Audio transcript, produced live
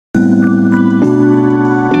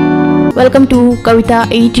Welcome to Kavita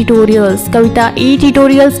E tutorials. Kavita E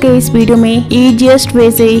tutorials के इस video में इजीएस्ट वे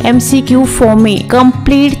से MCQ फॉर्म में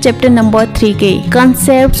कंप्लीट चैप्टर नंबर 3 के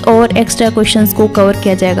कंसेप्ट्स और एक्स्ट्रा क्वेश्चंस को कवर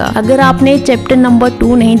किया जाएगा। अगर आपने चैप्टर नंबर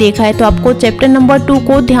 2 नहीं देखा है तो आपको चैप्टर नंबर 2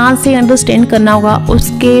 को ध्यान से अंडरस्टैंड करना होगा,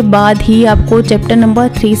 उसके बाद ही आपको चैप्टर नंबर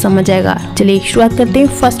 3 समझ आएगा। चलिए शुरुआत करते हैं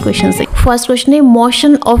फर्स्ट क्वेश्चन से। फर्स्ट क्वेश्चन है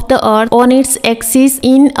motion of the earth on its axis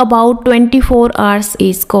in about 24 hours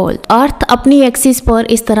is called. अर्थ अपनी एक्सिस पर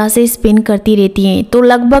इस तरह से स्पिन करती रहती है तो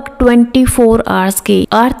लगभग 24 आवर्स के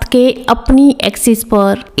अर्थ के अपनी एक्सिस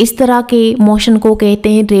पर इस तरह के मोशन को कहते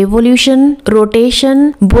हैं revolution,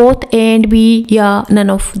 rotation, both and B या नन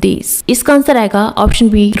ऑफ दिस। इसका आंसर आएगा ऑप्शन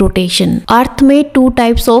बी रोटेशन। अर्थ में 2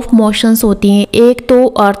 टाइप्स ऑफ मोशंस होती हैं। एक तो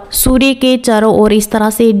अर्थ सूर्य के चारों ओर इस तरह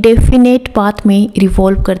से डेफिनेट पाथ में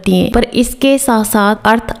रिवॉल्व करती है, पर इसके साथ साथ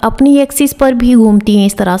अर्थ अपनी एक्सिस पर भी घूमती है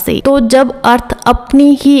इस तरह से। तो जब अर्थ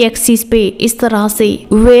अपनी ही एक्सिस पे इस तरह से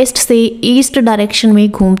वेस्ट से ईस्ट डायरेक्शन में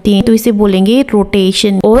घूमती है तो इसे बोलेंगे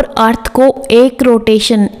रोटेशन। और अर्थ को एक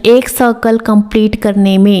रोटेशन, एक सर्कल कंप्लीट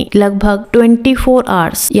करने में लगभग 24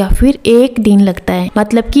 आवर्स या फिर एक दिन लगता है।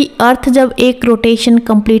 मतलब कि अर्थ जब एक रोटेशन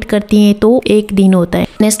कंप्लीट करती है तो एक दिन होता है।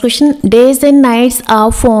 Next question, days and nights are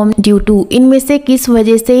form due to. इनमें से किस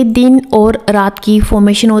वजह से दिन और रात की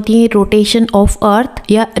फॉर्मेशन होती है? रोटेशन ऑफ अर्थ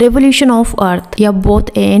या रेवोल्यूशन ऑफ अर्थ या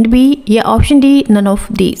बोथ एंड बी या option D none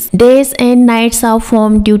of this. Days and nights are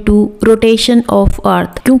form due to rotation of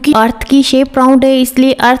earth. क्योंकि अर्थ की शेप राउंड है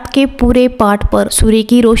इसलिए अर्थ के पूरे पार्ट पर सूर्य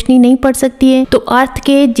की रोशनी नहीं पड़ सकती है। तो अर्थ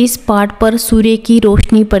के जिस पार्ट पर सूर्य की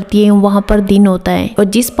रोशनी पड़ती है वहां पर दिन होता है, और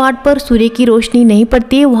जिस पार्ट पर सूर्य की रोशनी नहीं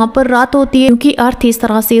पड़ती है वहां पर रात होती है, क्योंकि अर्थ इस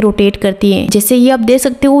तरह से रोटेट करती है। जैसे ये आप देख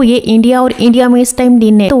सकते हो, ये इंडिया और इंडिया में इस टाइम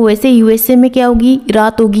दिन है, तो वैसे यूएसए में क्या होगी?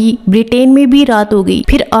 रात होगी। ब्रिटेन में भी रात होगी।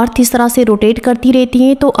 फिर अर्थ इस तरह से रोटेट करती रहती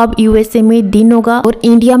है तो अब यूएसए में दिन होगा और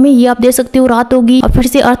इंडिया में ये आप देख सकते हो रात होगी। और फिर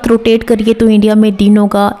से अर्थ रोटेट करिए तो इंडिया में दिन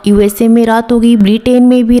होगा, यूएसए में रात होगी, ब्रिटेन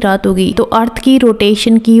में भी रात होगी। तो अर्थ की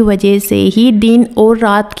रोटेशन की वजह से ही दिन और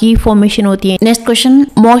रात की फॉर्मेशन होती है। Next question,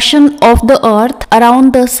 motion of the earth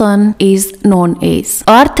around the sun is known as.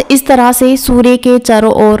 अर्थ इस तरह से सूर्य के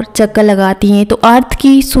चारों ओर चक्कर लगाती है तो अर्थ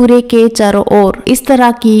की सूर्य के चारों ओर इस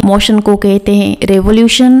तरह की मोशन को कहते हैं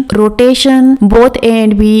revolution, rotation, both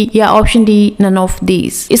and B या option D none of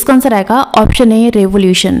this. इसका आंसर आएगा ऑप्शन ए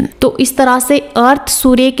रेवोल्यूशन। तो इस तरह से अर्थ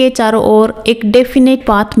सूर्य के चारों ओर एक डेफिनेट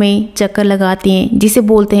पाथ में चक्कर लगाती है जिसे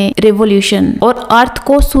बोलते हैं रेवोल्यूशन। और अर्थ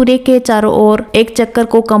को सूर्य के चारों ओर एक चक्कर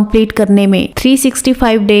को कंप्लीट करने में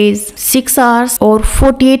 365 डेज, 6 आवर्स और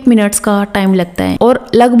 48 मिनट्स का टाइम लगता है। और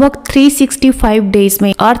लगभग 365 डेज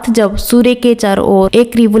में अर्थ जब सूर्य के चारों ओर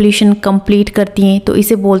एक रिवोल्यूशन कंप्लीट करती है तो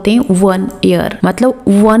इसे बोलते हैं 1 ईयर। मतलब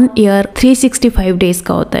 1 ईयर 365 डेज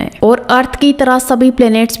का होता है। और अर्थ की तरह सभी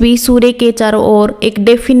प्लैनेट्स भी सूर्य के चारों ओर एक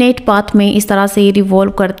डेफिनेट पाथ में इस तरह से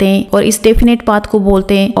रिवॉल्व करते हैं और इस डेफिनेट पाथ को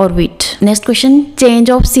बोलते हैं orbit. Next question,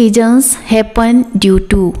 change of seasons happen due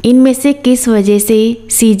to. इनमें से किस वजह से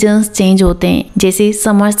सीजन्स चेंज होते हैं? जैसे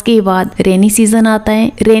समर्स के बाद रेनी सीजन आता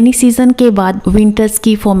है, रेनी सीजन के बाद विंटर्स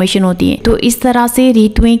की फॉर्मेशन होती है। तो इस तरह से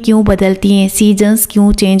ऋतुएं क्यों बदलती हैं, सीजन्स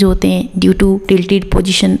क्यों चेंज होते हैं? Due to tilted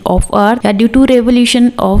position of earth या due to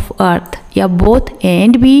revolution of earth या बोथ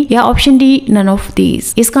एंड बी या option D none of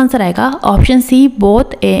this. इसका आंसर आएगा option C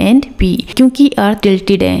both and B. क्योंकि अर्थ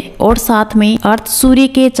टिल्टेड है और साथ में अर्थ सूर्य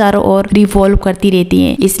के चारों ओर रिवॉल्व करती रहती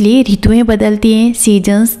है इसलिए ऋतुएं बदलती हैं,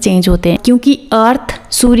 सीजन्स चेंज होते हैं। क्योंकि अर्थ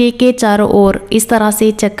सूर्य के चारों ओर इस तरह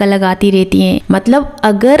से चक्कर लगाती रहती है। मतलब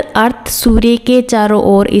अगर अर्थ सूर्य के चारों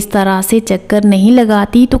ओर इस तरह से चक्कर नहीं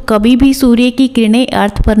लगाती तो कभी भी सूर्य की किरणें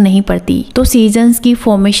अर्थ पर नहीं पड़ती। तो सीजन्स की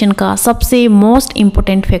फॉर्मेशन का सबसे मोस्ट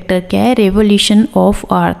इंपोर्टेंट फैक्टर क्या है? Revolution of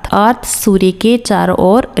earth. अर्थ सूर्य के चारों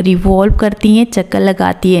ओर रिवॉल्व करती है, चक्कर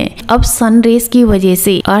लगाती है। अब सन रेस की वजह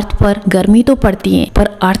से अर्थ पर गर्मी तो पड़ती है, पर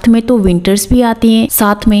अर्थ में तो विंटर्स भी आती हैं,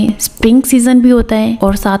 साथ में स्प्रिंग सीजन भी होता है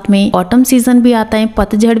और साथ में ऑटम सीजन भी आता है,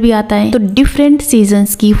 पतझड़ भी आता है। तो डिफरेंट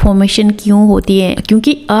सीजन्स की फॉर्मेशन क्यों होती है?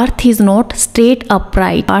 क्योंकि earth is not straight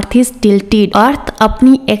upright, earth is tilted. अर्थ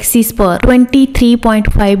अपनी एक्सिस पर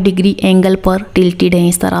 23.5 डिग्री एंगल पर टिल्टेड है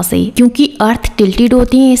इस तरह से। क्योंकि अर्थ टिल्टेड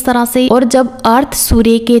होती है इस तरह से और जब अर्थ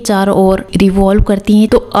सूर्य के चारों ओर रिवॉल्व करती है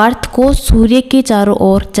तो अर्थ को सूर्य के चारों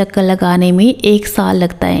ओर चक्कर लगाने में 1 साल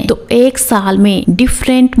लगता है। तो 1 साल में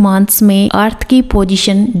डिफरेंट मंथ्स में अर्थ की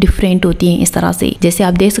पोजीशन डिफरेंट होती है इस तरह से। जैसे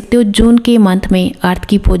आप देख सकते हो जून के मंथ में अर्थ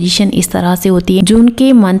की पोजीशन इस तरह से होती है। जून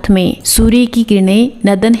के मंथ में सूर्य की किरणें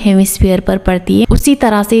नदन हेमिस्फीयर पर पड़ती है। उसी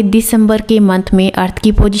तरह से दिसंबर के मंथ में अर्थ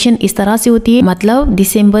की पोजीशन इस तरह से होती है। मतलब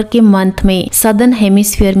दिसंबर के मंथ में सदर्न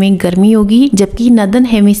हेमिस्फीयर में गर्मी होगी होगी, जबकि नॉर्दर्न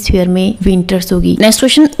हेमिस्फीयर में विंटर्स होगी। Next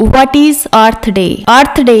question, what is earth day?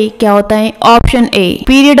 Earth day क्या होता है? Option a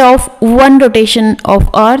period of one rotation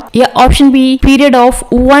of earth, या option B period of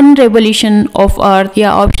one revolution of earth,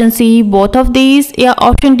 या option C both of these, या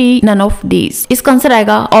option D none of these. इसका answer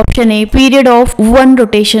आएगा option a period of one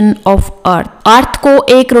rotation of earth. अर्थ को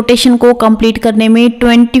एक rotation को complete करने में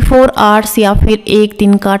 24 आवर्स या फिर एक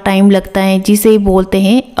दिन का टाइम लगता है, जिसे बोलते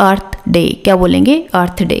हैं अर्थ डे। क्या बोलेंगे?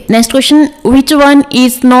 अर्थ day. Next question, which one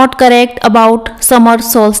is not correct about summer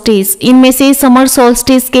solstice? इनमें से समर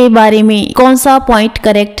सोल्स्टिस के बारे में कौन सा पॉइंट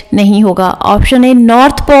करेक्ट नहीं होगा? Option A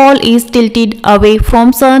north pole is tilted away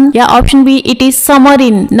from सन, या option B it is summer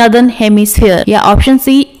in northern hemisphere, या option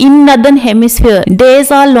C in northern hemisphere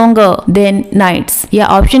days are longer than nights, या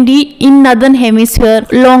option D in northern hemisphere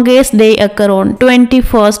longest day occur on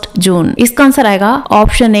 21 जून। इसका answer आएगा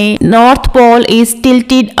option A north pole is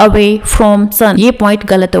tilted away from सन। ये point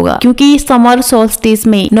गलत होगा, क्योंकि summer solstice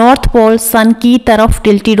में north pole सन की तरफ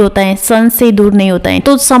टिल्टेड होता है, सन से दूर नहीं होता है।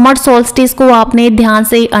 तो समर सोल्स्टिस को आपने ध्यान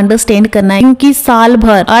से अंडरस्टैंड करना है, क्योंकि साल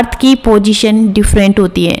भर अर्थ की पोजीशन डिफरेंट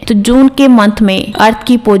होती है। तो जून के मंथ में अर्थ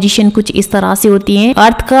की पोजीशन कुछ इस तरह से होती है।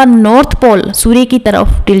 अर्थ का नॉर्थ पोल सूर्य की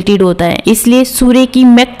तरफ टिल्टेड होता है, इसलिए सूर्य की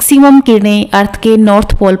मैक्सिमम किरणें अर्थ के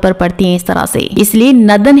नॉर्थ पोल पर पड़ती हैं इस तरह से। इसलिए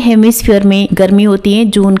नॉर्दर्न हेमिस्फीयर में गर्मी होती है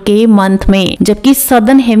जून के मंथ में, जबकि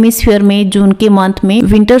सदर्न हेमिस्फीयर में जून के मंथ में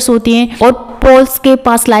विंटर्स होती हैं। और पोल्स के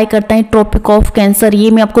पास लाई करता है ट्रॉपिक ऑफ कैंसर। ये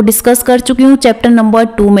मैं आपको डिस्कस कर चुकी हूँ चैप्टर नंबर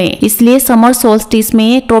 2 में। इसलिए समर सोल्स्टिस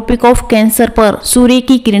में ट्रॉपिक ऑफ कैंसर पर सूर्य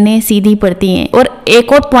की किरणें सीधी पड़ती हैं। और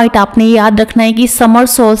एक और पॉइंट आपने याद रखना है कि समर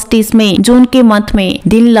सोल्स्टिस में जून के मंथ में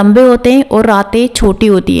दिन लंबे होते हैं और रातें छोटी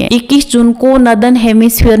होती है। 21 जून को नॉर्दर्न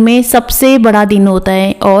हेमिस्फीयर में सबसे बड़ा दिन होता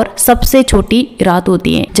है और सबसे छोटी रात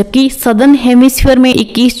होती है, जबकि सदर्न हेमिस्फीयर में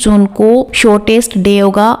 21 जून को शॉर्टेस्ट डे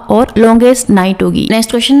होगा और लॉन्गेस्ट नाइट होगी।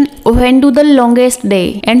 Next question, when do the longest day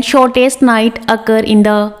and shortest night occur in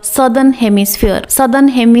the southern hemisphere? southern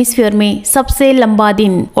hemisphere में सबसे लंबा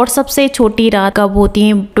दिन और सबसे छोटी रात कब होती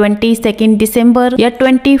है? 22 दिसंबर, या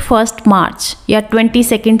 21 मार्च, या 22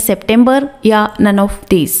 सितंबर, या none of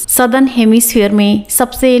this. southern hemisphere में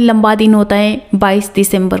सबसे लंबा दिन होता है 22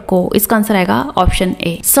 दिसंबर को। इसका आंसर आएगा ऑप्शन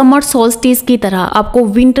ए। समर सोल्स्टिस की तरह आपको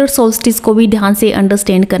विंटर सोल्स्टिस को भी ध्यान से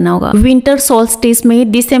अंडरस्टैंड करना होगा। विंटर सोल्स्टिस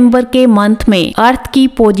में दिसंबर के मंथ में अर्थ की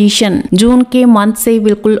पोजीशन जून के मंथ से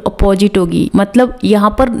बिल्कुल अपोजिट होगी। मतलब यहाँ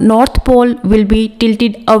पर north pole will be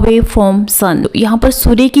tilted away from सन। यहाँ पर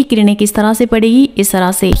सूर्य की किरणें किस तरह से पड़ेगी? इस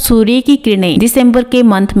तरह से सूर्य की किरणें दिसंबर के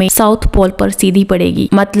मंथ में साउथ पोल पर सीधी पड़ेगी।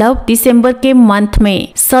 मतलब दिसंबर के मंथ में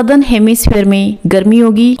सदर्न हेमिस्फीयर में गर्मी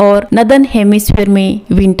होगी और नॉर्दर्न हेमिस्फीयर में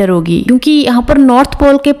विंटर होगी। क्योंकि यहाँ पर नॉर्थ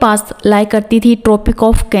पोल के पास लाई करती थी ट्रॉपिक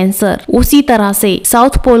ऑफ कैंसर, उसी तरह से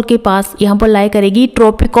साउथ पोल के पास यहाँ पर लाई करेगी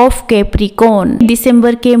ट्रॉपिक ऑफ कैप्रिकॉर्न।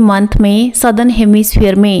 दिसंबर के मंथ में सदर्न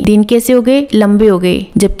हेमिस्फीयर में दिन कैसे हो गए? लंबे हो गए,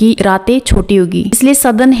 जबकि रातें छोटी होगी। इसलिए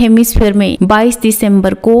सदर्न हेमिस्फीयर में 22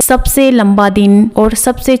 दिसंबर को सबसे लंबा दिन और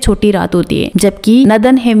सबसे छोटी रात होती है, जबकि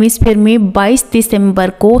नॉर्दर्न हेमिस्फीयर में 22 दिसंबर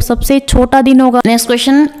को सबसे छोटा दिन होगा। Next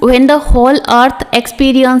question, when the whole earth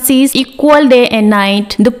experiences equal day and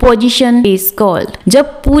night the position is called?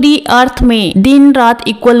 जब पूरी अर्थ में दिन रात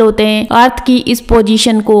इक्वल होते हैं, अर्थ की इस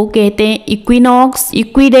पोजीशन को कहते हैं इक्विनॉक्स,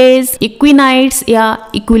 इक्विडेज, इक्विनाइट्स, या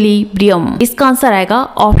इक्विलिब्रियम। इसका आंसर आएगा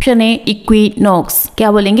ऑप्शन ए इक्विनॉक्स।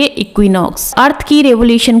 क्या बोलेंगे? इक्विनॉक्स। अर्थ की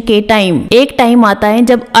रेवोल्यूशन के टाइम एक टाइम आता है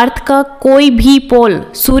जब अर्थ का कोई भी पोल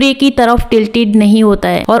सूर्य की तरफ टिल्टेड नहीं होता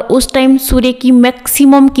है, और उस टाइम सूर्य की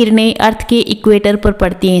मैक्सिमम किरणें अर्थ के इक्वेटर पर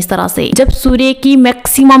पड़ती हैं। इस तरह से जब सूर्य की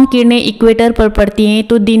मैक्सिमम किरणें इक्वेटर पर पड़ती हैं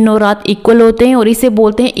तो दिन और रात इक्वल होते हैं, और इसे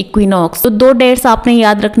बोलते हैं इक्विनॉक्स। तो दो डेट्स आपने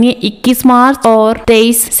याद रखनी है, 21 मार्च और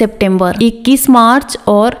 23 सितंबर। 21 मार्च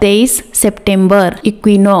और 23 सितंबर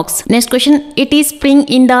equinox. Next question, it is spring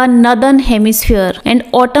in the northern hemisphere and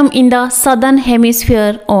autumn in the southern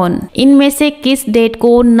hemisphere on? इनमें से किस डेट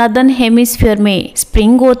को नॉर्दर्न हेमिस्फीयर में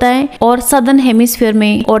स्प्रिंग होता है और सदर्न हेमिस्फीयर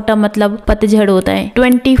में ऑटम मतलब पतझड़ होता है?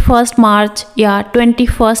 21 मार्च, या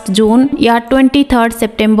 21 जून, या 23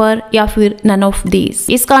 सितंबर, या फिर नन ऑफ दीज।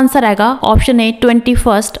 इसका आंसर आएगा ऑप्शन ए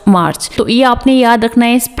 21 मार्च। तो ये आपने याद रखना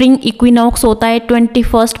है, स्प्रिंग इक्विनॉक्स होता है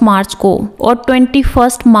 21 मार्च को, और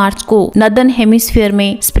 21 मार्च को नॉर्दर्न हेमिस्फीयर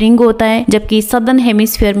में स्प्रिंग होता है, जबकि सदर्न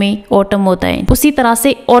हेमिस्फीयर में ऑटम होता है। उसी तरह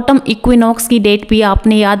से ऑटम इक्विनॉक्स की डेट भी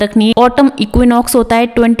आपने याद रखनी है। ऑटम इक्विनॉक्स होता है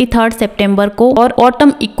 23 सितंबर को, और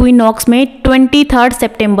ऑटम इक्विनॉक्स में 23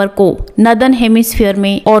 सितंबर को नॉर्दर्न हेमिस्फीयर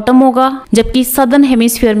में ऑटम होगा, जबकि सदर्न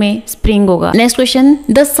हेमिस्फीयर में स्प्रिंग होगा। Next question,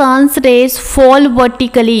 the sons raise fall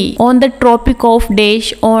vertically on the tropic of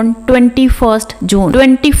dash on 21 जून।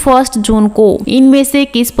 21 जून को इनमें से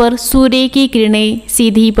किस पर सूर्य की किरणें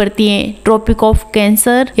सीधी पड़ती हैं, ट्रॉपिक ऑफ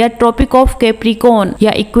कैंसर या ट्रॉपिक ऑफ कैप्रिकॉर्न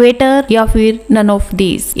या इक्वेटर या फिर नन ऑफ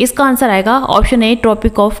दीज। इसका आंसर आएगा option A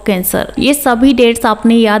tropic of cancer. ये सभी डेट्स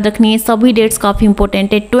आपने याद रखनी है, सभी डेट्स काफी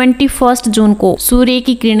इंपॉर्टेंट है। 21 जून को सूर्य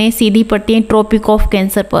की किरणें सीधी पड़ती हैं ट्रॉपिक ऑफ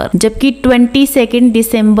कैंसर पर, जबकि 22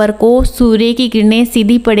 दिसंबर को सूर्य की किरणें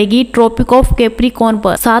सीधी पड़ेगी ट्रॉपिक ऑफ कैप्रिकॉर्न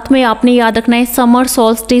पर। साथ में आपने याद रखना है समर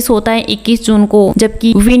सोल्स्टिस होता है 21 जून को,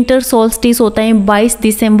 जबकि विंटर सोल्स्टिस होता है 22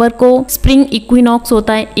 दिसंबर को, स्प्रिंग इक्विनॉक्स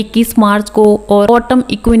होता है 21 मार्च को और ऑटम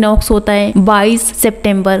इक्विनॉक्स होता है 22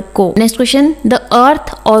 सितंबर को। Next question, the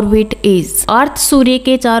earth orbit is. अर्थ सूर्य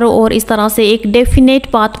के चारों ओर इस तरह से एक डेफिनेट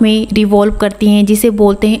पाथ में रिवॉल्व करती है जिसे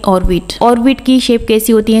बोलते हैं ऑर्बिट। ऑर्बिट की शेप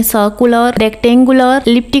कैसी होती है, सर्कुलर, रेक्टेंगुलर,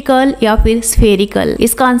 एलिप्टिकल या फिर स्फेरिकल।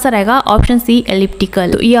 इसका आंसर आएगा ऑप्शन सी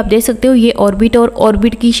एलिप्टिकल। तो ये आप देख सकते हो ये ऑर्बिट और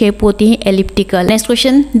ऑर्बिट की शेप होती है elliptical. Next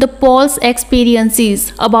question, the poles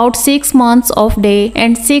experiences about 6 months of day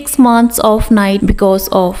and 6 months of night because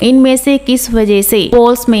of. इनमें से किस वजह से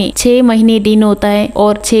पोल्स में 6 महीने दिन होता है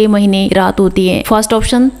और 6 महीने रात होती है। First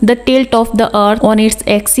option, the tilt of the earth on its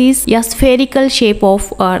axis या स्फेरिकल शेप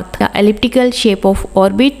ऑफ अर्थ या एलिप्टिकल शेप ऑफ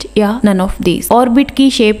ऑर्बिट या नन ऑफ दिस। ऑर्बिट की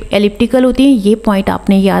शेप एलिप्टिकल होती है, ये पॉइंट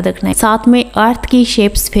आपने याद रखना है। साथ में अर्थ की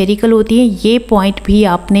शेप स्फेरिकल होती है, ये पॉइंट भी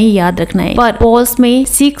आपने याद रखना है। पर पोल्स में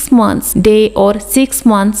 6 months डे और 6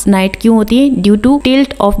 months नाइट क्यों होती है? Due to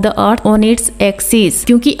tilt of the earth on its axis,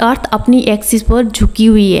 क्योंकि अर्थ अपनी एक्सिस पर झुकी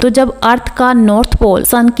हुई है। तो जब अर्थ का नॉर्थ पोल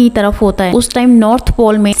सन की तरफ होता है उस टाइम नॉर्थ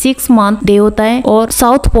पोल में 6 month डे होता है और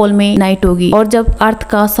साउथ पोल में नाइट होगी, और जब अर्थ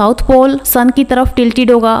का साउथ पोल सन की तरफ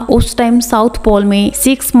टिल्टेड होगा उस टाइम साउथ पोल में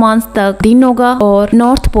 6 months तक दिन होगा और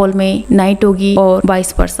नॉर्थ पोल में नाइट होगी और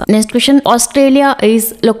vice versa. Next question, Australia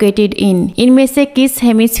is located in. इनमें से किस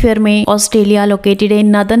हेमिस्फीयर में ऑस्ट्रेलिया लोकेटेड है?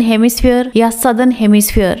 नॉर्दर्न हेमिस्फीयर या सदर्न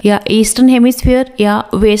हेमिस्फीयर या ईस्टर्न हेमिस्फीयर या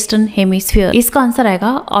वेस्टर्न हेमिस्फीयर। इसका आंसर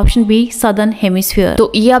आएगा ऑप्शन बी सदर्न हेमिस्फीयर।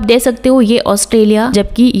 तो ये आप देख सकते हो ये ऑस्ट्रेलिया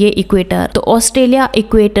जबकि ये इक्वेटर। तो ऑस्ट्रेलिया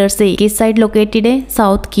इक्वेटर से किस साइड लोकेटेड है?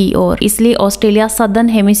 साउथ की ओर, इसलिए ऑस्ट्रेलिया सदर्न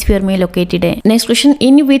हेमिस्फीयर में लोकेटेड है। Next question,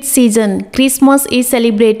 in which season Christmas is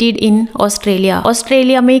celebrated in Australia.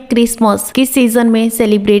 Australia में क्रिसमस किस सीजन में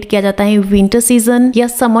सेलिब्रेट किया जाता है? विंटर सीजन या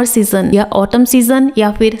समर सीजन या ऑटम सीजन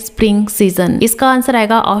या फिर स्प्रिंग सीजन। इसका आंसर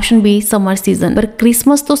आएगा ऑप्शन बी समर सीजन। पर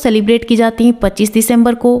क्रिसमस तो सेलिब्रेट की जाती है 25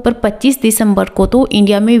 दिसंबर को, पर 25 दिसंबर को तो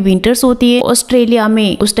इंडिया में विंटर्स होती है, ऑस्ट्रेलिया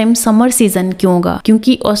में उस टाइम समर सीजन क्यों होगा?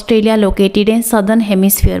 क्योंकि ऑस्ट्रेलिया लोकेटेड है सदर्न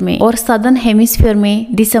हेमिस्फीयर में और सदर्न हेमिस्फीयर में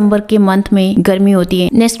दिसंबर के मंथ में गर्मी होती है।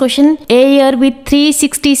 Next question, a year with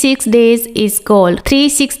 366 days is called.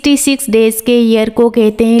 366 days के ईयर को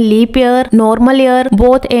कहते हैं leap year, normal year,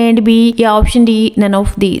 both and B या option D none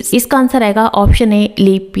of these. इसका आंसर आएगा option a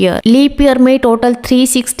leap year. Leap year में टोटल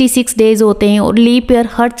 366 डेज होते हैं और लीप ईयर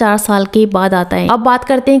हर 4 साल के बाद आता है। अब बात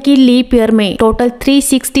करते हैं कि लीप ईयर में टोटल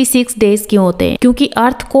 366 डेज क्यों होते हैं? क्योंकि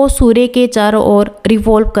अर्थ को सूर्य के चारों ओर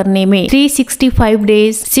रिवॉल्व करने में 365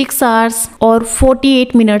 डेज, 6 आवर्स और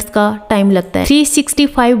 48 मिनट्स का टाइम लगता है।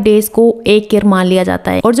 365 डेज को एक ईयर मान लिया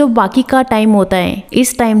जाता है और जो बाकी का टाइम होता है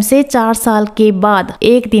इस टाइम से 4 साल के बाद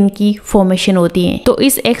एक दिन की फॉर्मेशन होती है। तो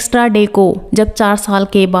इस एक्स्ट्रा डे को जब 4 साल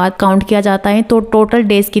के बाद काउंट किया जाता है तो टोटल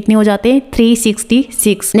डेज कितने हो जाते हैं?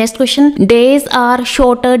 366। Next question, days are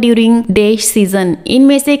shorter during day season.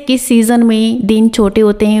 इनमें से किस सीजन में दिन छोटे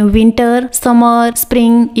होते हैं? विंटर, समर,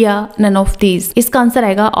 स्प्रिंग या नन ऑफ दीज। इसका आंसर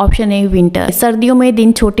आएगा ऑप्शन ए विंटर। सर्दियों में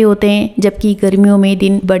दिन छोटे होते हैं जबकि गर्मियों में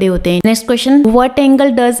दिन बड़े होते हैं। Next question, what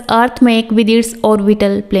angle does earth make with its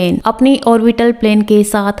orbital plane. अपनी ऑर्बिटल प्लेन के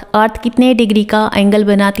साथ अर्थ कितने डिग्री का एंगल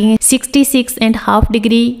बनाती है? 66.5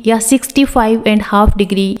 डिग्री या 65.5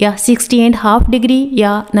 डिग्री या 60.5 डिग्री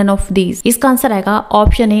या नन ऑफ दीज। इसका आंसर आएगा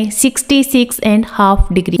option A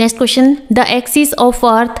 66.5 degree. Next question, the axis of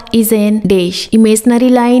earth is an dash. Imaginary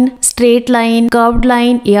line, straight line, curved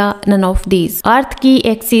line या नन ऑफ दीज। अर्थ की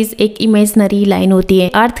एक्सिस एक इमेजिनरी लाइन होती है।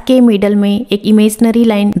 अर्थ के मिडल में एक इमेजिनरी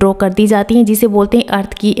लाइन ड्रॉ कर दी जाती है जिसे बोलते हैं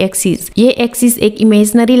अर्थ की एक्सिस। ये एक्सिस एक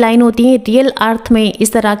इमेजिनरी लाइन होती है। रियल अर्थ में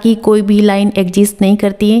इस तरह की कोई भी लाइन एग्जिस्ट नहीं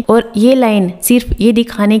करती है और ये लाइन सिर्फ ये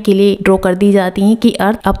दिखाने के लिए ड्रॉ कर दी जाती है कि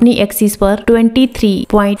अर्थ अपनी एक्सिस पर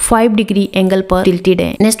 23.5 डिग्री एंगल पर टिल्टेड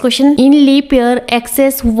है। Next question, in leap year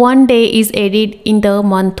access 1 day is added in the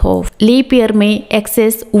month of. Leap year में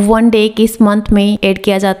एक्सेस 1 डे किस मंथ में ऐड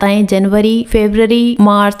किया जाता है? जनवरी, फरवरी,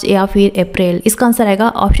 मार्च या फिर अप्रैल। इसका आंसर आएगा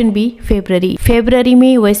ऑप्शन बी फेब्रुअरी। फेब्रुअरी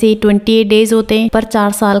में वैसे 28 डेज होते हैं पर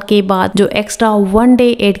 4 साल के बाद जो एक्स्ट्रा 1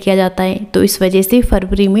 डे ऐड किया जाता है तो इस वजह से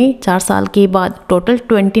फरवरी में 4 साल के बाद टोटल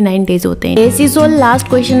 29 डेज होते हैं। This is all. Last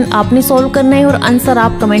question आपने सॉल्व करना है और आंसर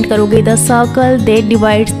आप कमेंट करोगे। The circle that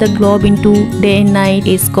divides the globe into day and night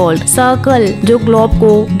is called. Circle जो ग्लोब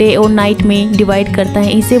को डे और नाइट में डिवाइड करता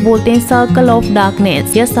है इसे बोलते हैं सर्कल ऑफ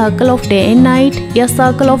डार्कनेस या circle circle of day and night या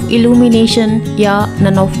सर्कल ऑफ इल्यूमिनेशन या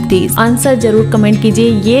नन ऑफ दिस? आंसर जरूर कमेंट कीजिए।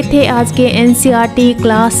 ये थे आज के एनसीईआरटी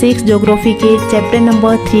क्लास 6 ज्योग्राफी के चैप्टर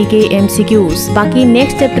नंबर 3 के एमसीक्यूज। बाकी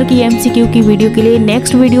नेक्स्ट चैप्टर की एमसीक्यू की वीडियो के लिए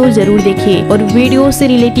नेक्स्ट वीडियो जरूर देखिए और वीडियो से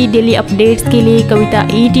रिलेटेड डेली अपडेट्स के लिए कविता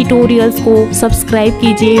ई ट्यूटोरियल्स को सब्सक्राइब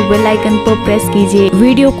कीजिए, बेल आइकन पर प्रेस कीजिए,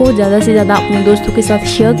 वीडियो को ज्यादा से ज्यादा अपने दोस्तों के साथ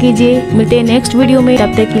शेयर कीजिए। मिलते हैं नेक्स्ट वीडियो में,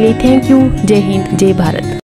 तब तक के लिए थैंक यू। जय हिंद, जय भारत।